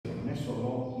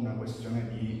solo una questione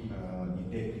di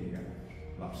tecnica.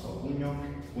 Lapso pugno,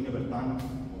 pugno per tanto,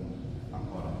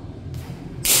 ancora.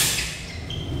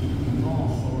 Non ho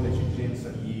solo l'esigenza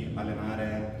di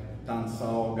allenare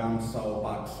Tansao, Gamsao,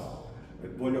 Paksao.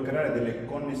 Voglio creare delle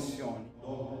connessioni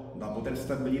da poter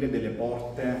stabilire delle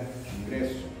porte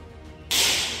d'ingresso.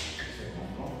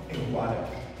 Secondo, è uguale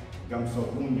Gamsao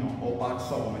pugno o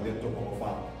Paksao come detto poco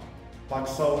fa.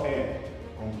 Paksao è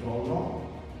controllo,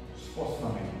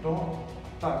 spostamento,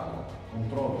 attacco.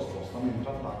 Controllo, spostamento,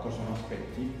 attacco sono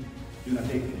aspetti di una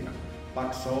tecnica.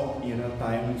 Paksao in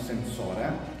realtà è un sensore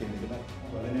che mi dà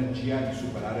l'energia di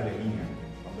superare le linee.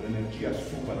 Quando l'energia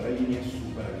supera le linee,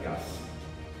 supera gli assi.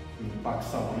 Quindi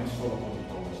Paksao non è solo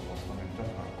controllo, spostamento,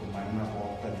 attacco, ma è una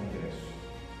porta d'ingresso.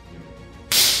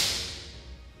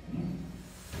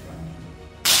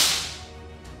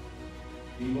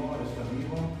 Vivo, resta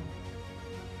vivo.